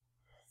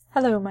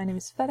Hello, my name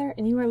is Feather,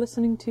 and you are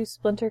listening to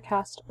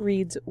Splintercast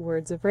Reads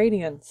Words of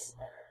Radiance.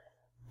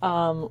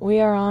 We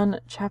are on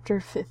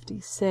chapter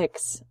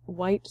 56,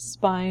 White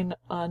Spine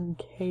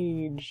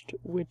Uncaged,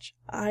 which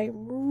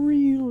I'm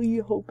really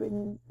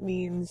hoping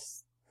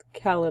means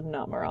Kaladin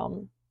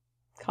Amaram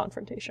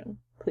confrontation,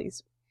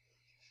 please.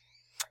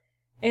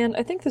 And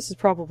I think this is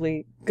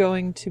probably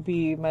going to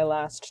be my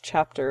last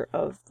chapter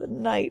of the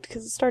night,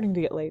 because it's starting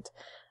to get late.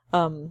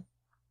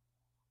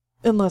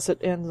 Unless it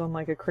ends on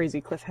like a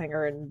crazy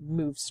cliffhanger and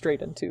moves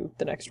straight into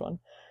the next one.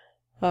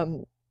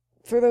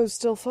 For those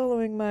still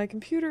following my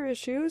computer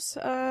issues,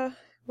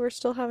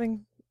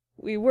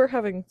 we were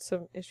having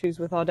some issues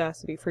with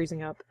Audacity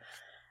freezing up,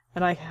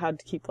 and I had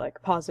to keep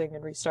like pausing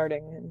and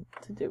restarting,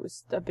 and it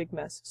was a big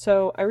mess.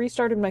 So I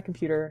restarted my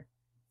computer,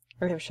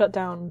 I have shut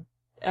down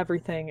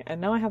everything,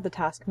 and now I have the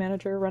task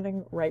manager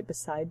running right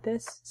beside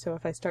this, so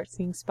if I start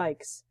seeing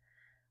spikes,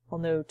 I'll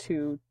know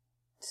to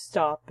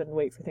stop and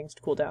wait for things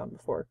to cool down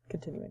before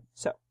continuing.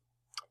 So,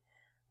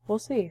 we'll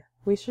see.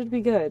 We should be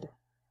good.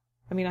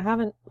 I mean, I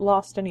haven't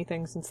lost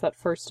anything since that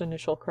first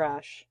initial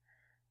crash,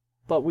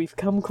 but we've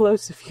come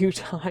close a few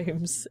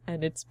times,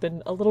 and it's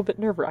been a little bit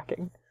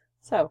nerve-wracking.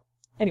 So,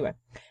 anyway.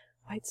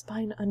 White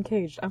Spine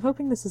Uncaged. I'm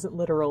hoping this isn't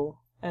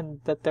literal, and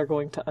that they're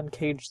going to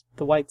uncage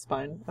the White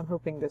Spine. I'm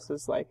hoping this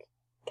is like,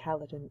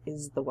 Kaladin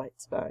is the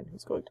White Spine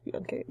who's going to be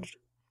uncaged.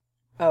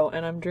 Oh,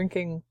 and I'm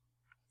drinking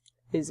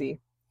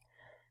Izzy.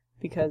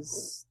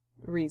 Because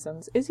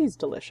reasons. Izzy's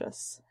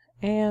delicious.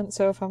 And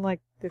so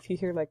if you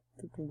hear like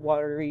the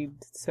watery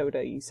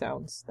soda-y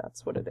sounds,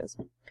 that's what it is.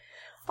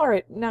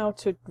 Alright, now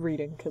to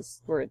reading,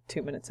 because we're at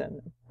 2 minutes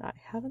in. I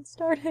haven't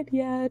started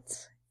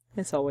yet.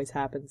 This always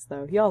happens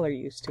though. Y'all are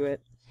used to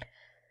it.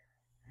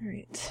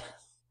 Alright.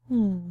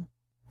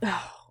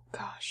 Oh,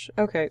 gosh.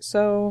 Okay,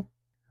 so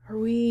are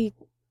we...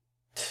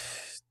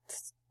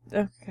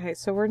 Okay,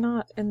 so we're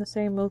not in the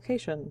same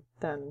location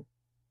then,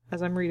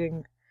 as I'm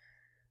reading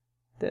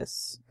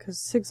this, because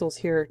Sigzil's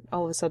here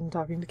all of a sudden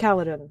talking to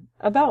Kaladin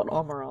about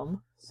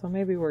Amaram, so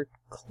maybe we're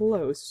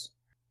close,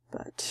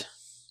 but...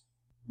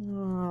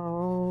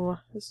 Oh,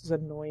 this is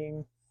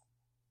annoying.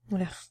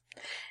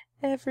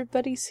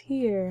 Everybody's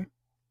here.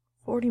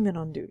 40 men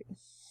on duty.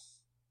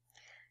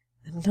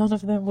 And none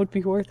of them would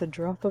be worth a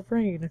drop of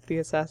rain if the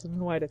assassin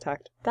in white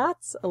attacked.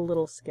 That's a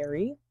little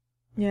scary.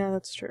 Yeah,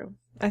 that's true.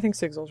 I think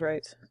Sigzil's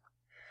right.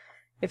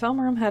 If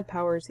Amaram had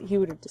powers, he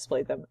would have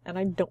displayed them, and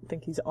I don't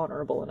think he's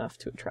honorable enough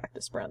to attract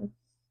a Spren.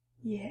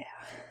 Yeah.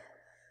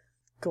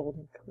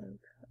 Golden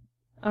cloak.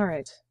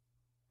 Alright.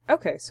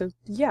 Okay, so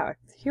yeah,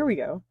 here we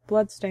go.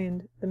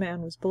 Bloodstained. The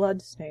man was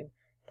bloodstained.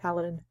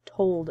 Kaladin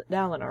told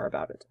Dalinar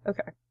about it.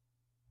 Okay.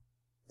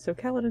 So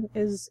Kaladin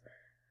is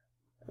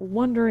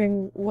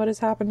wondering what has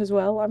happened as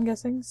well, I'm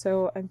guessing,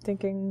 so I'm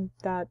thinking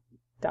that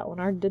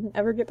Dalinar didn't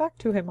ever get back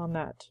to him on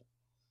that.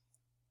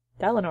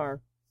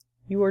 Dalinar,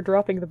 you are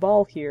dropping the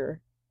ball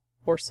here.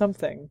 Or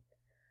something.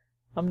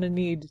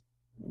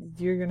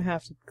 You're gonna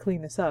have to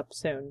clean this up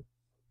soon.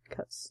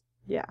 'Cause,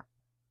 yeah.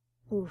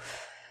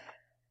 Oof.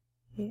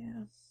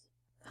 Yeah.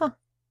 Huh.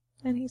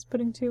 And he's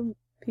putting 2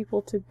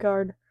 people to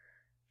guard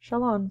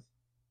Shallan.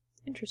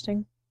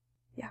 Interesting.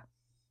 Yeah.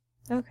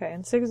 Okay,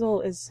 and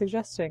Sigzil is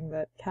suggesting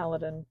that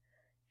Kaladin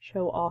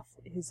show off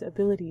his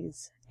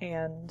abilities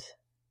and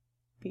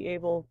be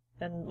able,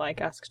 and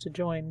ask to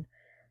join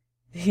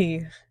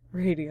the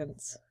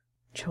Radiance.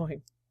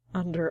 Join.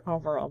 Under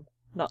Amaram.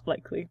 Not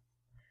likely.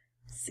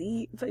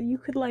 See, but you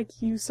could,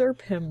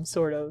 usurp him,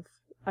 sort of.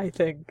 I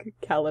think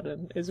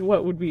Kaladin is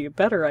what would be a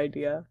better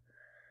idea.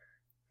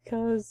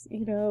 'Cause,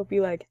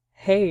 be like,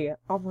 hey,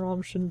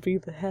 Amaram shouldn't be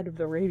the head of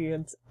the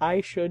Radiance.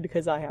 I should,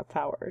 'cause I have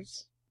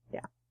powers.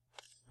 Yeah.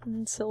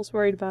 And Syl's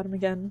worried about him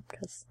again,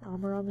 'cause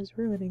Amaram is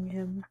ruining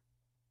him.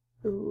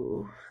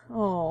 Ooh.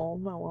 Oh,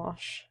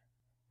 Mawash.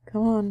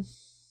 Come on.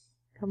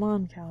 Come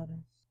on,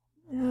 Kaladin.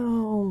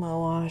 Oh,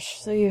 Mawash,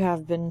 so you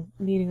have been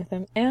meeting with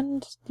him,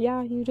 and,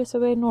 yeah, you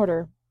disobeyed an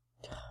order.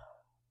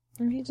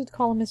 I did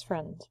call him his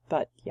friend,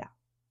 but, yeah.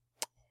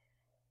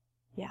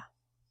 Yeah.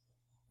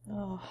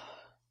 Oh.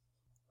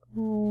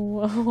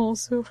 Oh,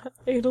 so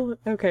Adolin...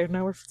 Okay,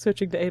 now we're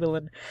switching to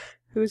Adolin,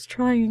 who is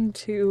trying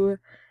to,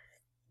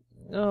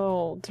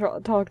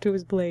 talk to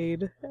his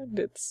blade, and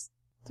it's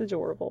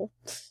adorable.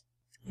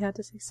 He had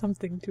to say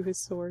something to his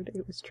sword.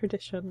 It was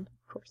tradition.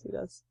 Of course he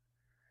does.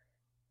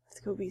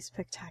 Let's go be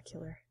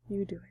spectacular.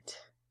 You do it.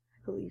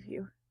 I believe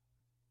you.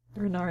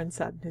 Renarin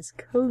sat in his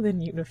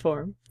Kholin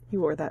uniform. He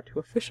wore that to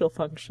official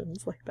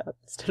functions like that,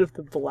 instead of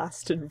the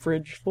blasted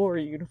Bridge 4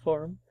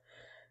 uniform.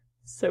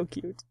 So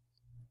cute.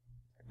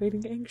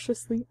 Waiting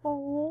anxiously.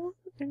 Oh,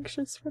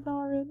 anxious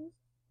Renarin.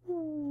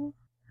 Oh.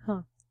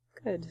 Huh.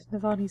 Good.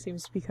 Navani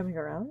seems to be coming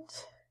around.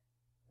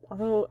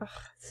 Although,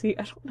 see,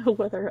 I don't know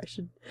whether I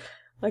should...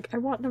 I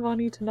want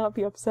Navani to not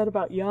be upset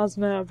about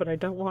Yasna, but I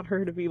don't want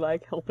her to be,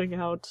 helping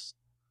out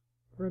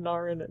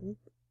Renarin and...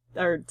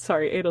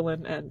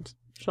 Adolin and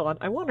Shallan.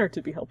 I want her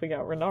to be helping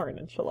out Renarin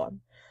and Shallan.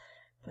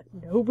 But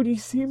nobody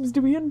seems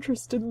to be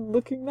interested in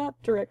looking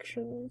that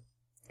direction.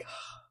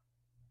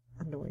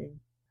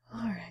 Annoying.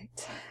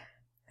 Alright.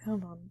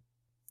 Come on.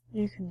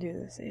 You can do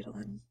this,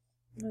 Adolin.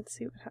 Let's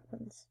see what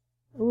happens.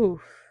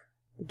 Oof.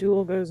 The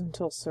duel goes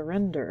until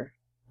surrender,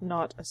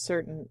 not a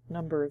certain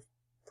number of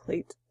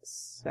plate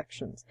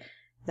sections.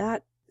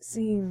 That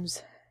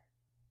seems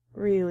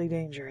really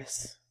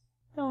dangerous.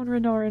 Oh, and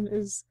Renarin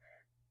is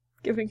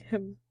giving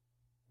him,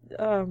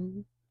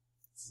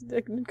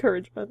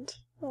 encouragement.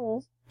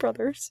 Oh,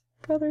 brothers.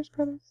 Brothers.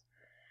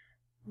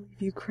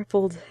 Leave you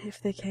crippled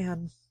if they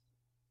can.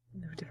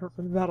 No different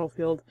from the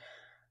battlefield.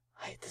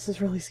 This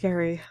is really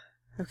scary.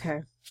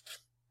 Okay.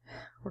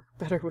 Work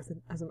better with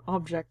as an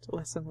object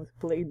lesson with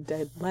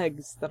blade-dead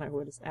legs than I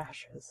would as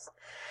ashes.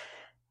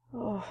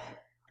 Oh.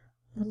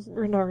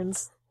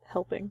 Renarin's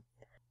helping.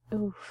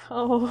 Oof.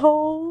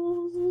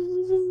 Oh.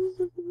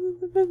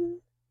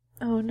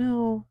 Oh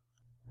no.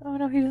 Oh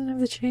no, he doesn't have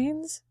the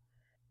chains?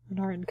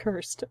 Renarin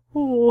cursed.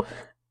 Ooh.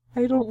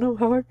 I don't know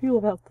how I feel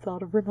about the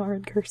thought of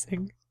Renarin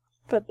cursing.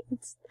 But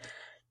it's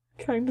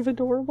kind of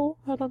adorable.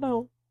 I don't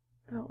know.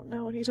 Oh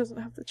no, and he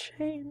doesn't have the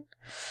chain.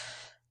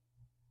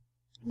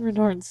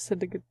 Renarin's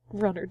sending a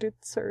runner to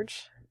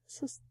Surge.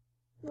 This is...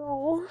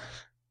 Oh.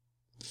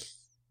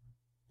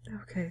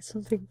 Okay,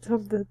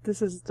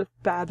 this is the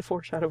bad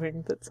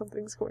foreshadowing that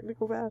something's going to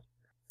go bad.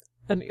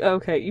 And,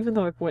 okay, even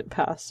though I've went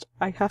past,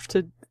 I have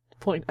to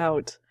point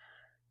out,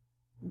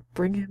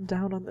 bring him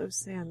down on those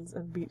sands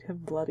and beat him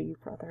bloody,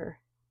 brother,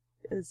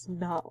 is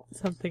not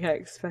something I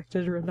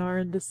expected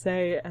Renarin to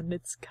say, and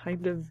it's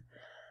kind of...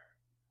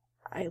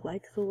 I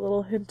like the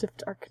little hint of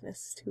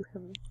darkness to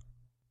him.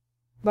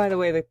 By the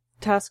way, the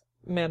task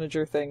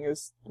manager thing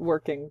is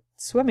working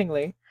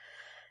swimmingly.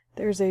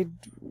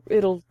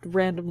 It'll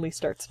randomly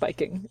start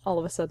spiking all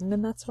of a sudden,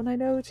 and that's when I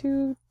know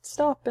to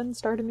stop and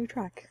start a new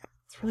track.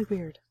 It's really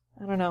weird.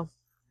 I don't know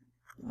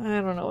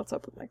what's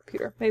up with my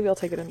computer. Maybe I'll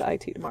take it into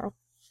IT tomorrow.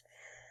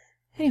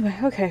 Anyway,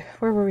 okay,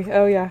 where were we?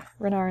 Oh yeah,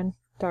 Renarin,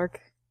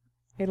 dark.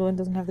 Adolin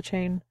doesn't have the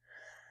chain.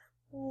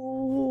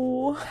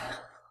 Ooh,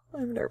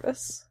 I'm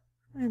nervous.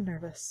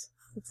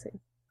 Let's see.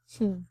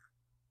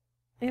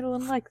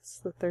 Adolin likes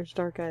that there's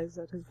dark eyes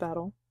at his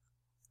battle.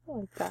 I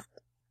like that.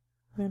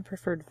 Man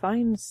preferred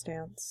vine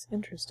stance.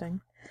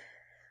 Interesting.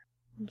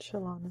 And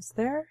Shallan is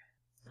there.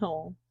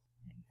 Oh.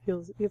 He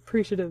feels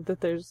appreciative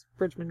that there's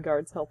Bridgman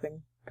guards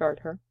helping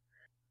guard her.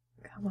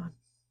 Come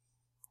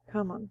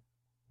on.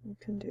 You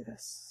can do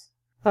this.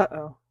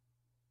 Uh-oh.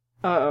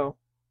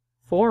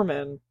 4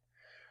 men.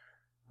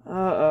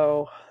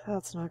 Uh-oh.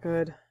 That's not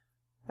good.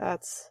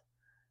 That's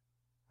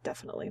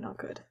definitely not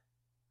good.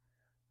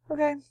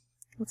 Okay.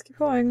 Let's keep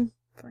going.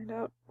 Find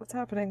out what's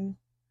happening.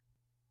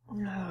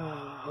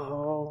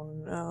 Oh,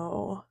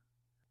 no.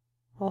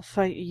 I'll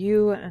fight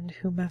you and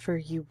whomever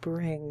you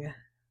bring.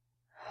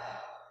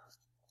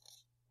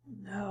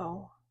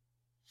 No.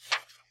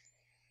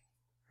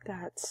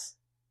 That's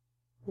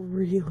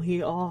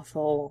really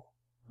awful.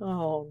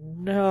 Oh,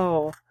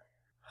 no.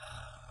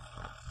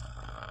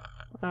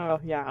 Oh,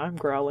 yeah, I'm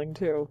growling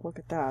too. Look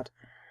at that.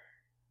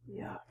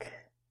 Yuck.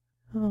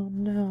 Oh,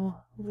 no.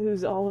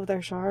 Lose all of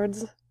their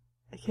shards?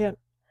 I can't...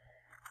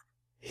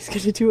 He's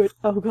gonna do it.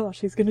 Oh gosh,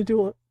 he's gonna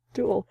duel.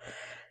 You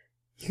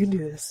can do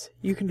this,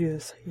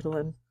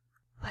 Adolin.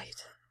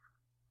 Light.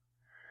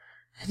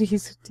 And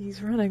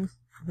he's running.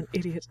 I'm an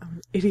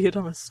idiot,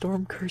 I'm a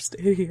storm-cursed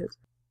idiot.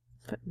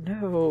 But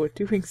no,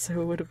 doing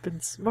so would have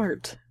been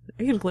smart.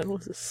 Adolin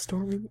was a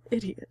storming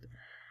idiot.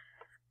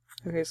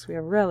 Okay, so we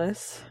have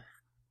Relis,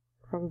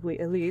 probably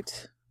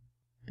elite,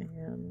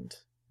 and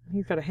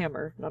he's got a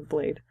hammer, not a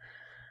blade.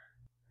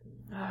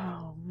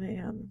 Oh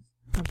man.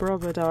 A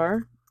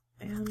Brobadar,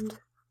 and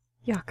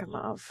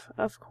Yakimov,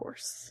 of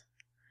course.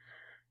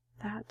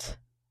 That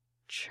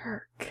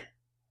jerk.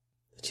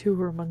 The two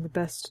were among the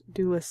best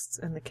duelists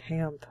in the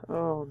camp.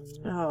 Oh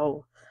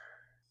no.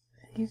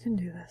 You can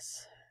do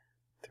this.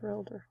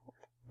 Thrilled or...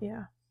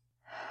 Yeah.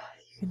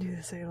 You can do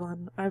this,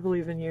 Adolin. I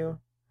believe in you.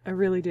 I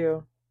really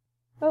do.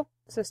 Oh,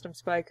 system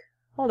spike.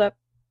 Hold up.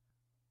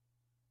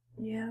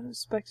 Yeah, those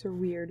spikes are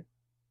weird.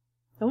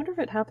 I wonder if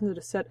it happens at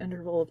a set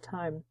interval of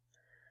time.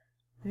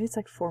 Maybe it's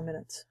like 4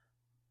 minutes.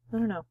 I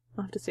don't know.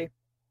 I'll have to see.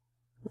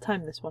 We'll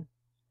time this one.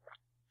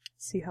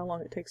 See how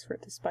long it takes for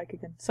it to spike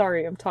again.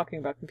 Sorry, I'm talking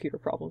about computer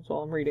problems while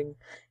I'm reading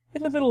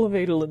in the middle of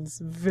Adolin's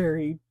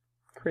very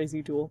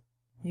crazy duel.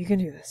 You can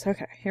do this.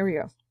 Okay, here we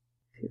go.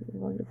 If he was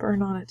willing to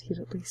burn on it, he'd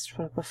at least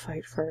put up a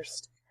fight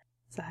first.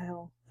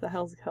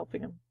 Zahel's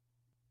helping him.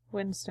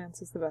 Wind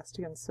stance is the best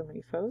against so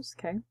many foes.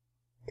 Okay.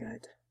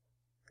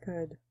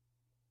 Good.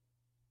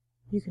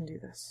 You can do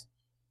this.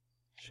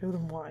 Show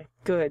them why.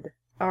 Good.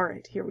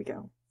 Alright, here we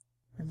go.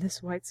 And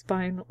this white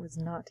spine was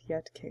not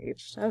yet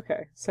caged.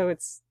 Okay, so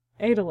it's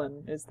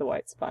Adolin is the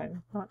white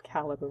spine, not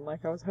Kaladin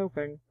like I was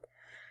hoping.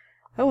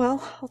 Oh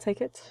well, I'll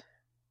take it.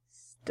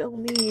 Still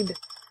need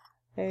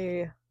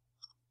a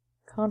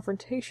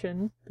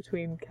confrontation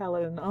between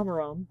Kaladin and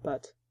Amaram,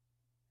 but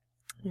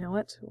you know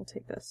what? We'll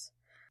take this.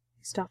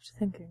 He stopped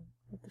thinking.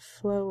 Let the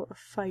flow of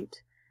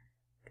fight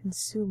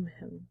consume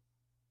him.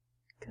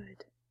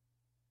 Good.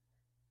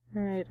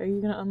 Alright, are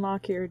you gonna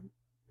unlock your...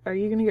 Are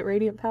you gonna get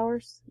radiant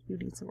powers? You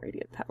need some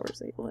radiant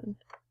powers, Adolin.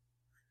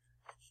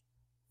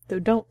 Though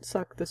don't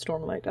suck the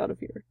Stormlight out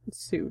of your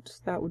suit.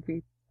 That would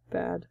be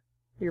bad.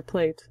 Your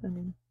plate, I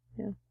mean,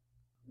 yeah.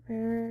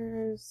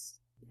 Where's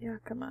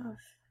Yakimov?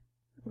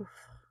 Oof.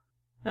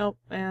 Oh,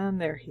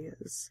 and there he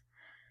is.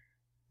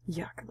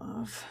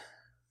 Yakimov.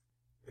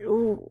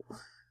 Ooh,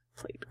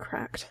 plate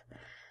cracked.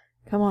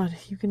 Come on,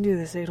 you can do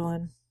this,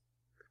 Adolin.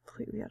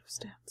 Completely out of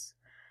stance.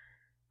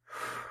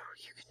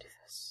 You can do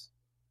this.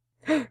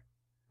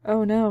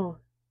 Oh no.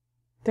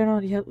 They're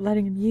not yet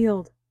letting him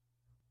yield.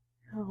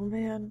 Oh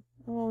man.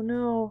 Oh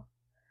no.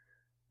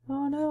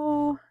 Oh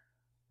no.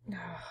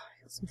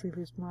 He'll simply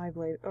lose my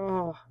blade.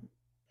 Oh.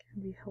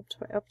 Can be helped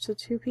by up to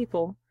 2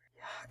 people.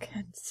 Yuck,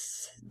 and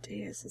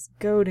Deus is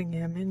goading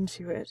him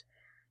into it.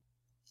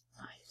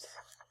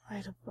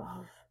 Light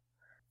above.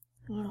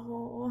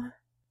 Oh.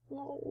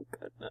 Oh,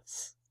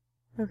 goodness.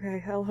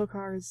 Okay,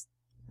 Elhokar is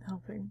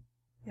helping.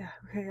 Yeah,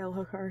 okay,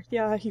 Elhokar.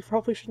 Yeah, he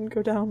probably shouldn't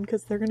go down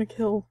because they're trying to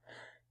kill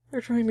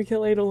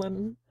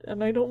Adolin,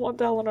 and I don't want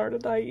Dalinar to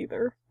die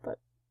either, but...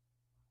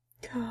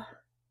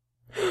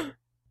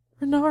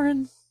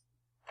 Renarin!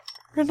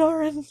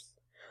 Renarin!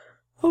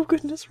 Oh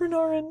goodness,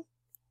 Renarin!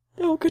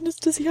 Oh goodness,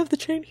 does he have the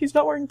chain? He's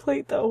not wearing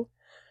plate, though.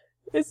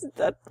 Is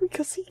that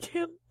because he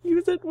can't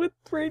use it with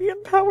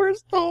radiant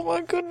powers? Oh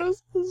my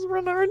goodness, is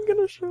Renarin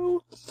gonna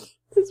show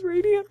his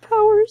radiant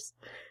powers?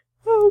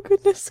 Oh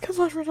goodness, come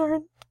on,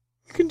 Renarin.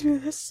 You can do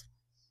this.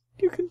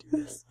 You can do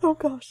this. Oh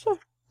gosh.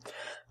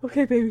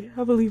 Okay, baby,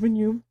 I believe in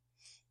you.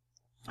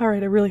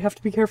 Alright, I really have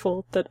to be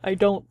careful that I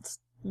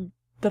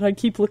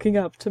keep looking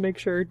up to make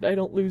sure I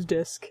don't lose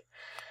disc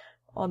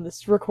on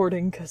this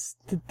recording, because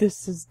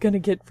this is gonna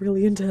get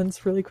really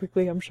intense really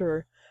quickly, I'm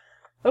sure.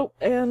 Oh,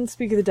 and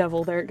speak of the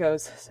devil, there it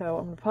goes. So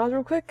I'm gonna pause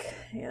real quick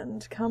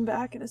and come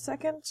back in a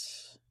second.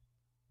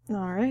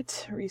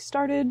 Alright,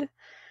 restarted.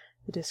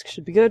 The disc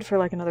should be good for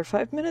like another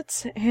 5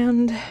 minutes,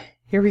 and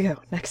here we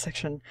go, next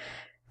section.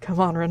 Come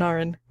on,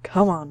 Renarin.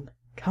 Come on.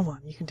 Come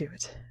on, you can do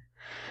it.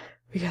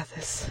 We got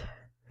this.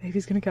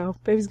 Baby's gonna go.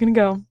 Baby's gonna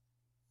go.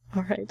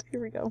 Alright,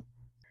 here we go.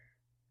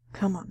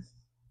 Come on.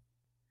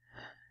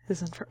 This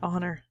isn't for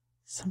honor.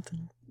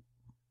 Something.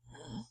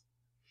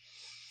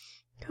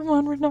 Come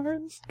on,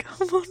 Renarin.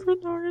 Come on,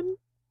 Renarin.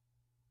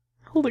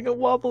 Holding a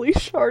wobbly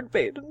shard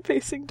bait and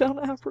facing down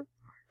Abra.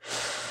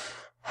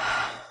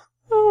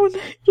 Oh,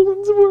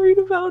 Nadolin's worried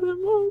about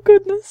him. Oh,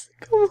 goodness.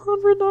 Come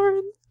on,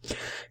 Renarin.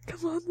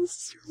 Come on, this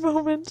is your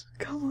moment.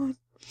 Come on.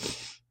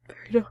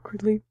 Very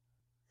awkwardly.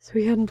 So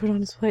he hadn't put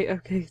on his plate.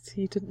 Okay, so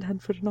he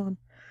hadn't put it on.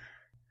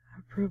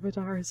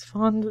 Abrovadar is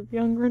fond of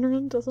young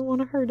Renarin, doesn't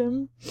want to hurt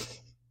him.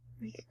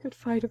 Make a good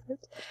fight of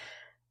it.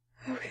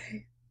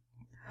 Okay.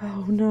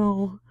 Oh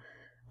no.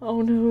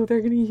 Oh no,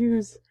 they're gonna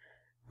use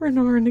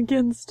Renarin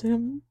against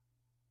him.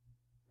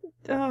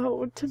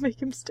 Oh, to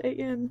make him stay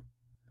in.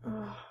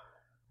 Oh.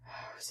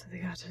 So they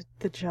got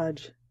the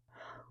judge.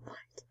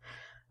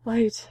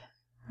 Light.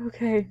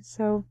 Okay,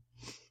 so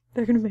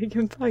they're gonna make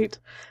him fight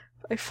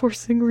by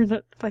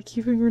by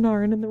keeping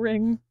Renarin in the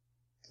ring.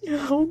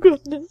 Oh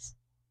goodness.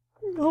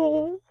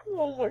 No.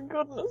 Oh my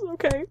goodness.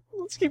 Okay,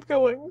 let's keep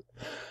going.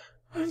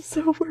 I'm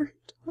so worried.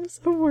 I'm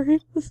so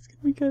worried. This is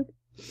gonna be good.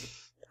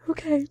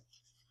 Okay.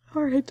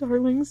 Alright,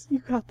 darlings. You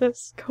got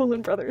this.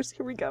 Colan Brothers,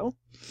 here we go.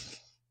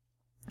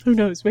 Who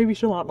knows, maybe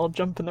Shallan will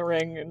jump in the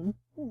ring and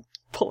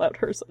pull out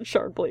her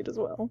shard blade as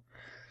well.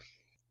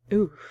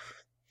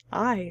 Oof.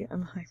 I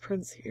am High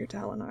Prince here,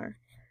 Dalinar.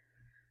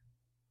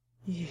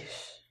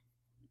 Yeesh.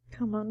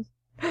 Come on.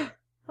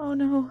 Oh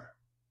no.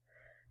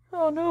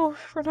 Oh no,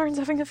 Renarin's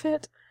having a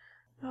fit.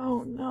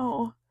 Oh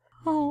no.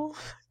 Oh,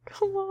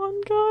 come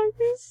on,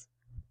 guys.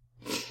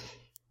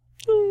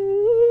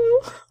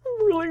 Oh,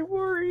 I'm really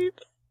worried.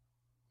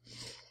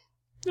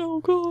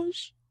 Oh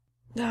gosh.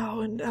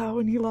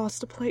 And he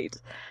lost a plate.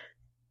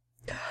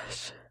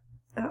 Gosh.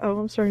 Uh-oh,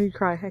 I'm starting to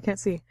cry. I can't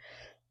see.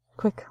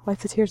 Quick, wipe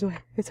the tears away.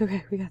 It's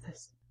okay, we got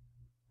this.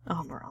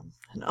 Amaram.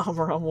 And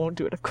Amaram won't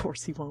do it, of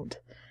course he won't.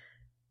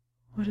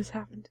 What has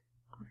happened?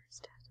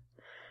 Honor's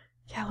dead.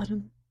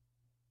 Kaladin.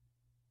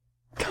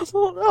 Come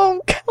on,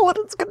 oh,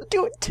 Kaladin's gonna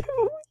do it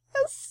too!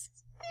 Yes!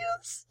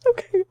 Yes!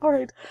 Okay,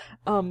 alright.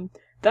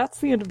 That's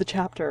the end of the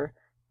chapter.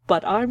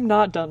 But I'm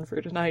not done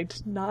for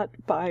tonight, not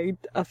by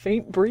a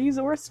faint breeze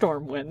or a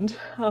storm wind.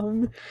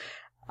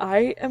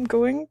 I am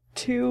going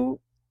to,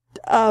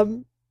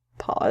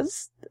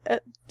 pause,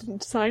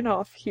 sign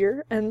off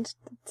here, and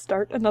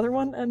start another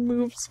one and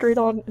move straight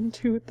on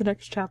into the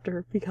next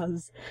chapter,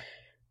 because,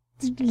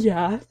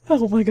 yeah,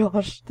 oh my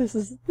gosh, this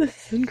is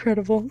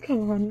incredible,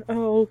 come on,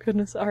 oh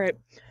goodness, alright.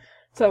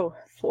 So,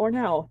 for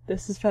now,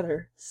 this is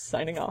Feather,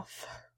 signing off.